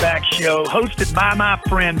Quarterback Show, hosted by my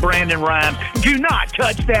friend Brandon Rhymes. Do not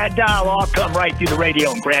touch that dial. I'll come right through the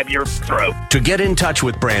radio and grab your throat. To get in touch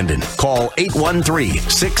with Brandon, call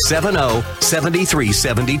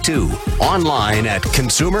 813-670-7372. Online at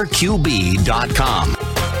ConsumerQB.com.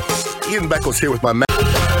 Ian Beckles here with my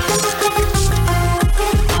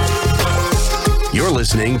You're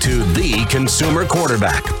listening to The Consumer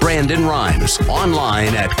Quarterback, Brandon Rhymes,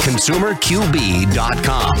 online at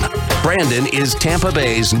ConsumerQB.com. Brandon is Tampa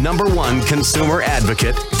Bay's #1 consumer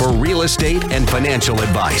advocate for real estate and financial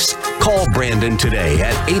advice. Call Brandon today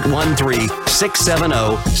at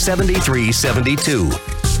 813-670-7372.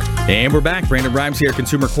 And we're back. Brandon Rhymes here,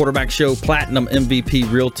 Consumer Quarterback Show, Platinum MVP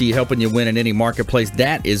Realty, helping you win in any marketplace.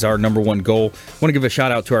 That is our #1 goal. I want to give a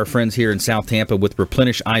shout out to our friends here in South Tampa with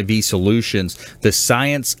Replenish IV Solutions, the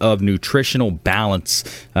science of nutritional balance.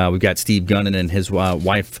 We've got Steve Gunnan and his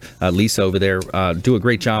wife, Lisa, over there, do a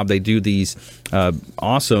great job. They do these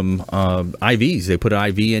awesome IVs. They put an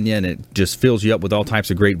IV in you, and it just fills you up with all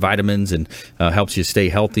types of great vitamins and helps you stay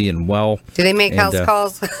healthy and well. Do they make house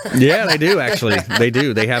calls? Yeah, they do, actually. They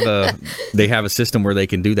do. They have a system where they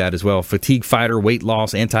can do that as well. Fatigue fighter, weight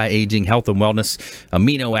loss, anti-aging, health and wellness,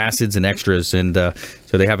 amino acids, and extras. And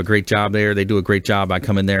so they have a great job there. They do a great job. I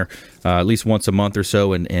come in there at least once a month or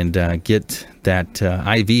so and get that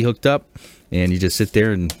IV hooked up. And you just sit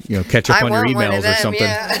there and catch up on your emails or something.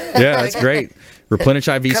 Yeah, that's great. Replenish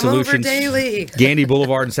IV Solutions, daily. Gandy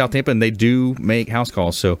Boulevard in South Tampa, and they do make house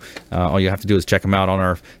calls. So all you have to do is check them out on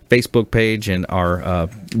our Facebook page and our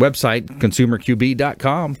website,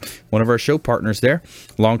 ConsumerQB.com. One of our show partners there,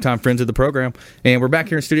 longtime friends of the program. And we're back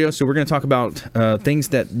here in studio, so we're going to talk about things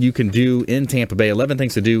that you can do in Tampa Bay, 11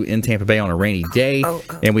 things to do in Tampa Bay on a rainy day.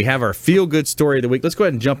 And we have our feel-good story of the week. Let's go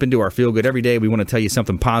ahead and jump into our feel-good. Every day we want to tell you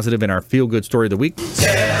something positive in our feel-good story of the week.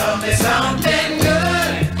 Tell me something good.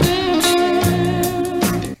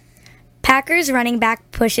 Packers running back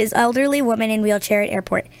pushes elderly woman in wheelchair at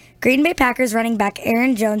airport. Green Bay Packers running back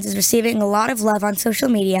Aaron Jones is receiving a lot of love on social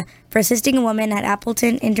media for assisting a woman at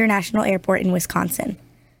Appleton International Airport in Wisconsin.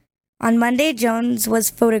 On Monday, Jones was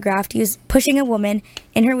photographed pushing a woman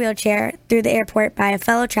in her wheelchair through the airport by a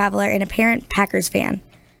fellow traveler and apparent Packers fan.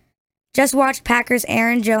 Just watched Packers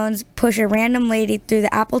Aaron Jones push a random lady through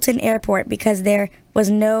the Appleton Airport because there was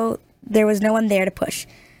no one there to push.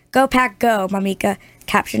 Go Pack Go, Mamika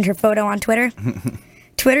captioned her photo on Twitter.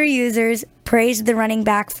 Twitter users praised the running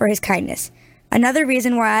back for his kindness. Another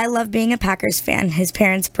reason why I love being a Packers fan. His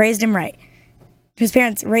parents raised him right.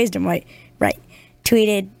 Right.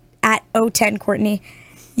 Tweeted at 010 Courtney.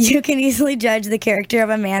 You can easily judge the character of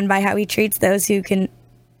a man by how he treats those who can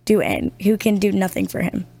do nothing for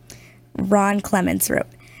him. Ron Clements wrote.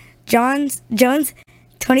 Jones,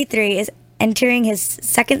 23, is entering his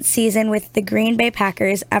second season with the Green Bay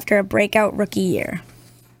Packers after a breakout rookie year.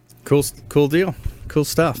 Cool deal. Cool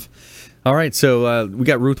stuff. All right, so we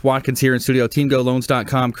got Ruth Watkins here in studio,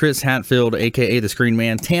 TeamGoLoans.com, Chris Hatfield, a.k.a. the Screen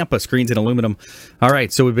Man, Tampa Screens and Aluminum. All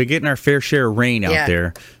right, so we've been getting our fair share of rain out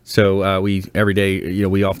there. So we every day,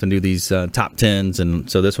 we often do these top 10s, and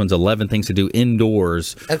so this one's 11 things to do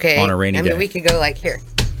indoors on a rainy day. We could go like here.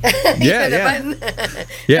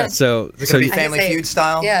 Yeah. So be Family Feud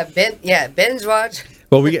style. Yeah, binge watch.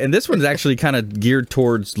 Well, and this one's actually kind of geared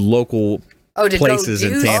towards local places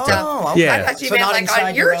in Tampa. I thought you meant like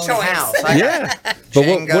on your house. Yeah. But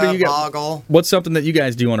what do you got? What's something that you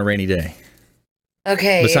guys do on a rainy day?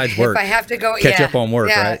 Okay. Besides work, if I have to go catch up on work,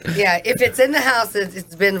 right? Yeah. If it's in the house,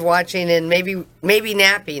 it's binge watching and maybe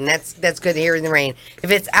napping. That's good here in the rain.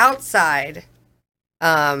 If it's outside,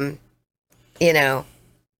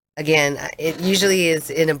 Again, it usually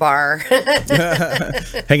is in a bar.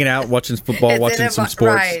 Hanging out, watching football, watching some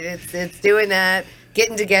sports. Right. It's doing that,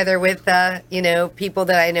 getting together with, people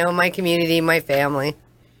that I know in my community, my family.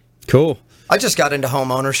 Cool. I just got into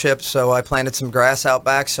home ownership, so I planted some grass out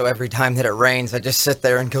back. So every time that it rains, I just sit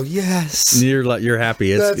there and go, yes. You're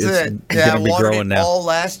happy. It's it. Yeah, I be watered growing it now. all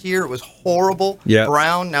last year. It was horrible. Yeah.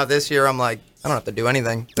 Brown. Now this year, I'm like, I don't have to do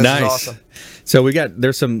anything. This Nice. is awesome. So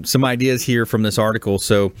there's some ideas here from this article.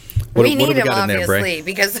 So what We do need we them, got in there, Bray? obviously,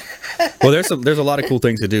 because Well, there's a lot of cool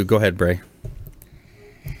things to do. Go ahead, Bray.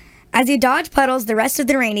 As you dodge puddles the rest of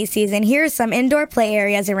the rainy season, here are some indoor play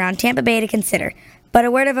areas around Tampa Bay to consider. But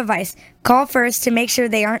a word of advice, call first to make sure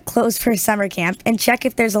they aren't closed for summer camp and check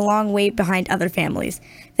if there's a long wait behind other families.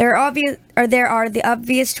 There are the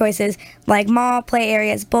obvious choices like mall, play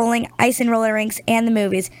areas, bowling, ice and roller rinks, and the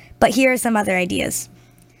movies, but here are some other ideas.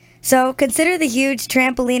 So consider the huge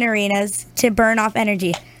trampoline arenas to burn off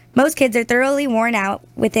energy. Most kids are thoroughly worn out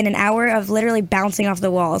within an hour of literally bouncing off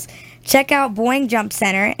the walls. Check out Boeing Jump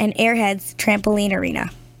Center and Airhead's Trampoline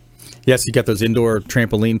Arena. Yes, you got those indoor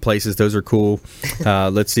trampoline places. Those are cool.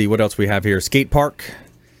 Let's see what else we have here. Skate park.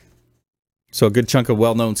 So a good chunk of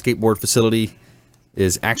well-known skateboard facility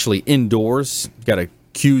is actually indoors. You got a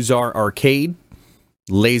Qzar arcade,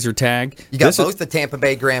 laser tag. You got both the Tampa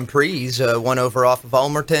Bay Grand Prix, one over off of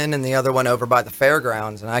Ulmerton and the other one over by the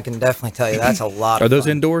fairgrounds. And I can definitely tell you that's a lot Are of those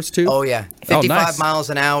fun. indoors too? Oh, yeah. 55 nice. miles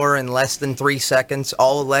an hour in less than 3 seconds,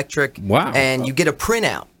 all electric. Wow. And you get a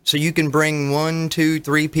printout. So you can bring 1, 2,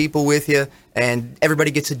 3 people with you, and everybody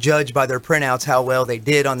gets to judge by their printouts how well they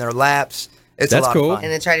did on their laps. It's That's a lot cool. of fun.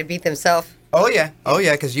 and then try to beat themselves. Oh, yeah,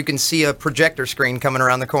 because you can see a projector screen coming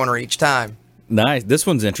around the corner each time. Nice. This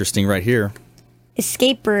one's interesting right here.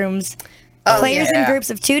 Escape rooms. Oh, Players in yeah. groups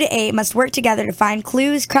of 2 to 8 must work together to find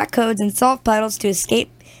clues, crack codes, and solve puzzles to escape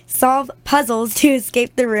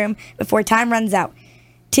the room before time runs out.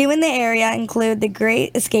 2 in the area include the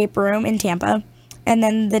Great Escape Room in Tampa, and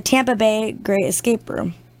then the Tampa Bay Great Escape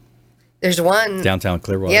Room. There's one. Downtown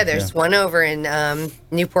Clearwater. Yeah, there's one over in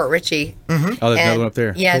Newport Richie. Oh, there's another one up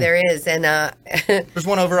there. Yeah, Cool. there is. And There's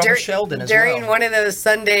one over on Sheldon as well. during one of those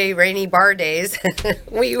Sunday rainy bar days,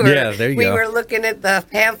 we were there you go. were looking at the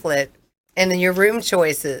pamphlet and then your room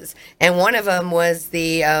choices, and one of them was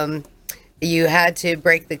the you had to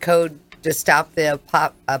break the code to stop the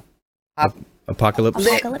Apocalypse.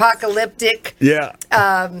 apocalyptic Yeah.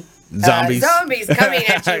 Zombies coming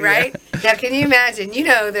at you, right? Now, can you imagine? You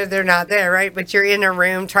know that they're not there, right? But you're in a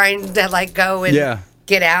room trying to go and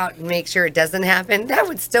get out and make sure it doesn't happen. That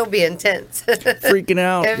would still be intense. Freaking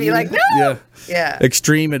out. And be like, no. Yeah.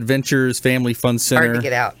 Extreme Adventures Family Fun Center. Hard to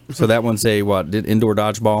get out. So that one's a indoor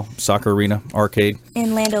dodgeball, soccer arena, arcade.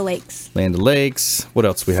 In Land O'Lakes. Land O'Lakes. What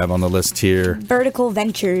else we have on the list here? Vertical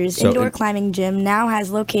Ventures So- indoor climbing gym now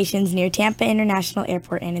has locations near Tampa International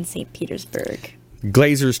Airport and in St. Petersburg.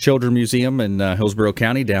 Glazer's Children Museum in Hillsborough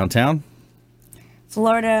County, downtown.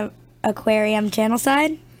 Florida Aquarium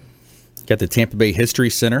Channelside. Got the Tampa Bay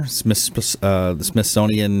History Center, the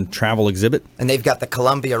Smithsonian Travel Exhibit. And they've got the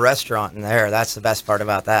Columbia restaurant in there. That's the best part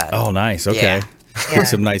about that. Oh, nice. Okay. Yeah.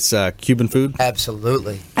 Some nice Cuban food.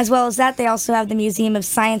 Absolutely. As well as that, they also have the Museum of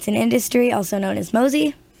Science and Industry, also known as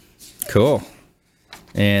MOSI. Cool.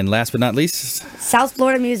 And last but not least, South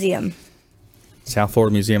Florida Museum. South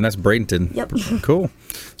Florida Museum. That's Bradenton. Yep. Cool.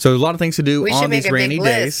 So there's a lot of things to do We should on make these a rainy big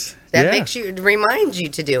days. list that reminds you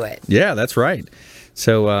to do it. Yeah, that's right.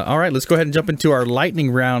 So, all right, let's go ahead and jump into our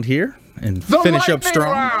lightning round here and finish up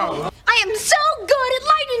strong. I am so good at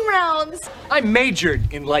lightning rounds. I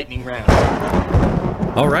majored in lightning round.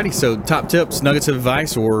 All righty, so top tips, nuggets of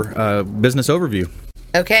advice, or business overview.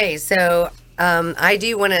 Okay, so I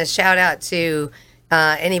do want to shout out to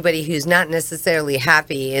anybody who's not necessarily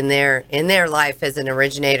happy in their life as an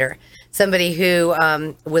originator. Somebody who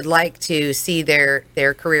would like to see their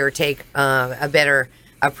career take a better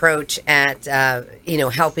approach at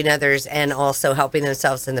helping others and also helping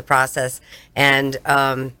themselves in the process. And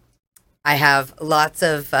I have lots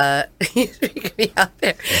of out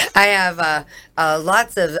there. I have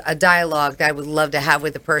lots of dialogue that I would love to have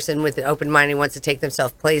with a person with an open mind who wants to take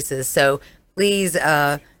themselves places. So please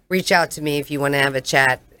reach out to me if you want to have a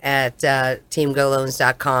chat at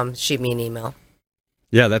teamgoloans.com. Shoot me an email.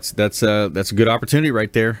 Yeah, that's a good opportunity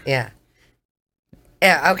right there. Yeah.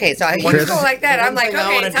 Yeah, okay, so you Chris? go like that. I'm like,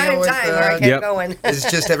 okay, time, or I kept going. It's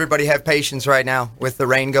just everybody have patience right now with the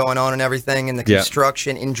rain going on and everything, and the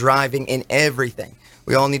construction, in driving, in everything.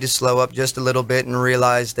 We all need to slow up just a little bit and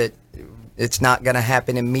realize that It's not going to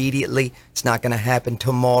happen immediately. It's not going to happen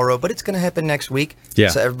tomorrow, but it's going to happen next week. Yeah.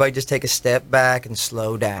 So everybody just take a step back and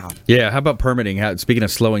slow down. Yeah, how about permitting? Speaking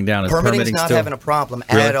of slowing down, is Permitting's permitting not still having a problem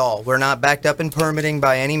Really? at all. We're not backed up in permitting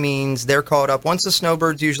by any means. They're caught up. Once the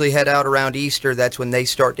snowbirds usually head out around Easter, that's when they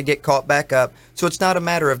start to get caught back up. So it's not a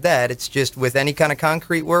matter of that. It's just with any kind of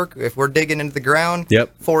concrete work, if we're digging into the ground,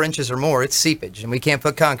 4 inches or more, it's seepage, and we can't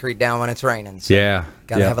put concrete down when it's raining. So Yeah.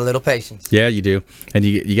 Gotta have a little patience. Yeah, you do. And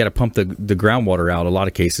you got to pump the groundwater out a lot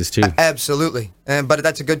of cases, too. Absolutely. But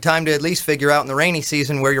that's a good time to at least figure out in the rainy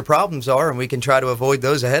season where your problems are, and we can try to avoid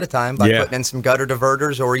those ahead of time by putting in some gutter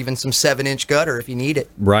diverters or even some 7-inch gutter if you need it.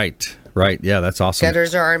 Right. Yeah, that's awesome.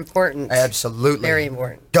 Gutters are important. Absolutely. Very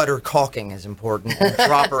important. Gutter caulking is important. And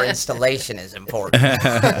dropper installation is important.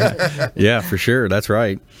 Yeah, for sure. That's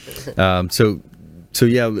right. So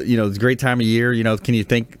yeah, it's a great time of year.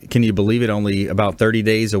 Can you believe it? Only about 30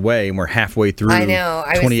 days away, and we're halfway through. I know.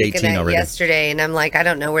 I was 2018 thinking that already. yesterday, and I'm like, I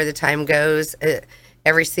don't know where the time goes.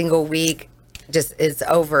 Every single week, just is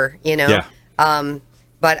over. Yeah.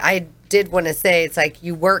 But I did want to say, it's like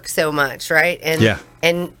you work so much, right?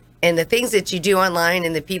 And and the things that you do online,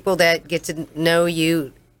 and the people that get to know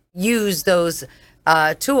you use those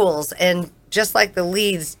tools, and just like the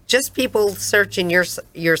leads, just people searching your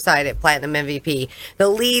site at Platinum MVP, the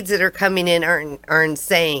leads that are coming in are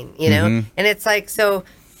insane, and it's like, so,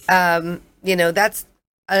 that's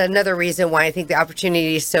another reason why I think the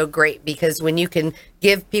opportunity is so great, because when you can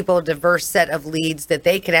give people a diverse set of leads that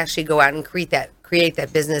they can actually go out and create that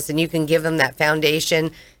business, and you can give them that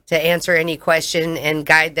foundation to answer any question and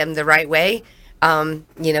guide them the right way.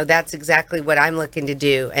 That's exactly what I'm looking to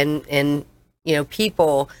do. And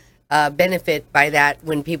people benefit by that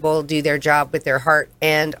when people do their job with their heart,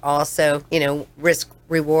 and also, risk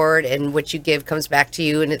reward, and what you give comes back to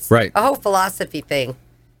you. And it's a whole philosophy thing.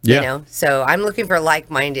 So I'm looking for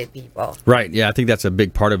like-minded people. Right. Yeah, I think that's a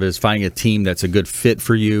big part of it, is finding a team that's a good fit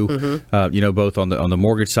for you. Both on the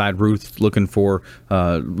mortgage side, Ruth looking for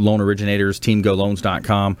loan originators,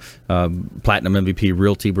 teamgoloans.com, Platinum MVP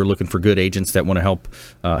Realty. We're looking for good agents that want to help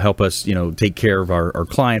us, take care of our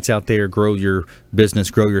clients out there, grow your business,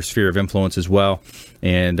 grow your sphere of influence as well.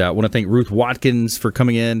 And I want to thank Ruth Watkins for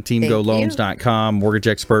coming in, teamgoloans.com, mortgage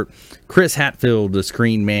expert. Chris Hatfield, the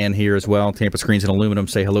screen man here as well, Tampa Screens and Aluminum.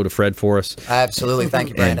 Say hello to Fred for us. Absolutely. Thank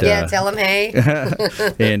you, Brandon. Tell him hey.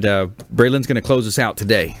 And Braylon's going to close us out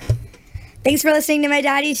today. Thanks for listening to my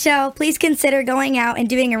daddy's show. Please consider going out and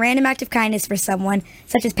doing a random act of kindness for someone,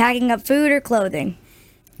 such as packing up food or clothing.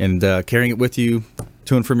 And carrying it with you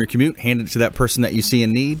to and from your commute. Hand it to that person that you see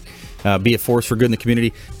in need. Be a force for good in the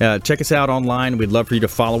community. Check us out online. We'd love for you to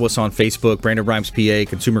follow us on Facebook, Brandon Rhymes PA,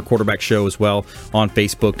 Consumer Quarterback Show as well on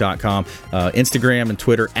Facebook.com, Instagram and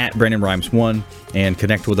Twitter at Brandon Rhymes 1, and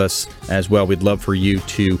connect with us as well. We'd love for you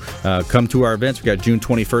to come to our events. We got June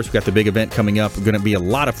 21st. We got the big event coming up. It's going to be a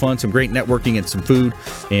lot of fun, some great networking and some food,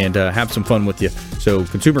 and have some fun with you. So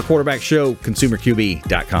Consumer Quarterback Show,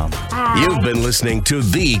 consumerqb.com. You've been listening to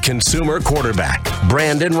The Consumer Quarterback,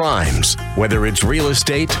 Brandon Rhymes. Whether it's real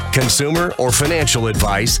estate, consumer, or financial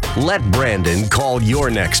advice, let Brandon call your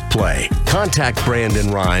next play. Contact Brandon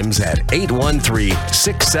Rhymes at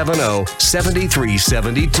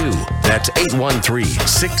 813-670-7372. That's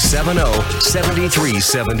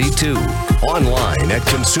 813-670-7372. Online at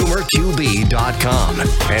consumerqb.com.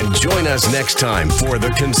 And join us next time for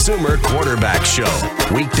the Consumer Quarterback Show.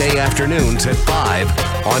 Weekday afternoons at 5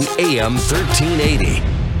 on AM 1380.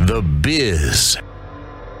 The Biz.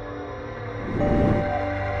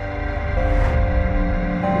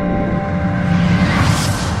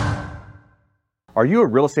 Are you a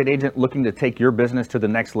real estate agent looking to take your business to the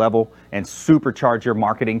next level and supercharge your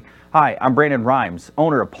marketing? Hi, I'm Brandon Rhymes,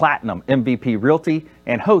 owner of Platinum MVP Realty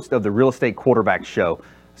and host of the Real Estate Quarterback Show,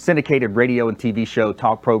 syndicated radio and TV show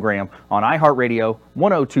talk program on iHeartRadio,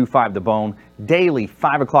 1025 The Bone, daily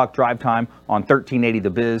 5 o'clock drive time on 1380 The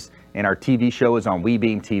Biz, and our TV show is on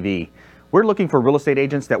WeBeam TV. We're looking for real estate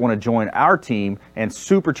agents that want to join our team and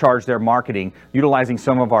supercharge their marketing utilizing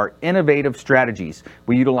some of our innovative strategies.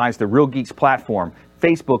 We utilize the Real Geeks platform,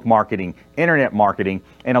 Facebook marketing, internet marketing,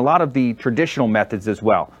 and a lot of the traditional methods as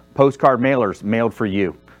well. Postcard mailers mailed for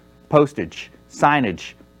you, postage,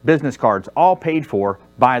 signage, business cards, all paid for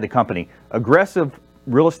by the company. Aggressive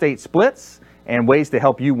real estate splits and ways to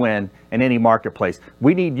help you win in any marketplace.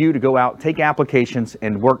 We need you to go out, take applications,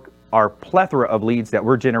 and work our plethora of leads that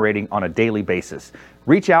we're generating on a daily basis.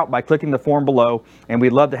 Reach out by clicking the form below, and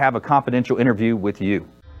we'd love to have a confidential interview with you.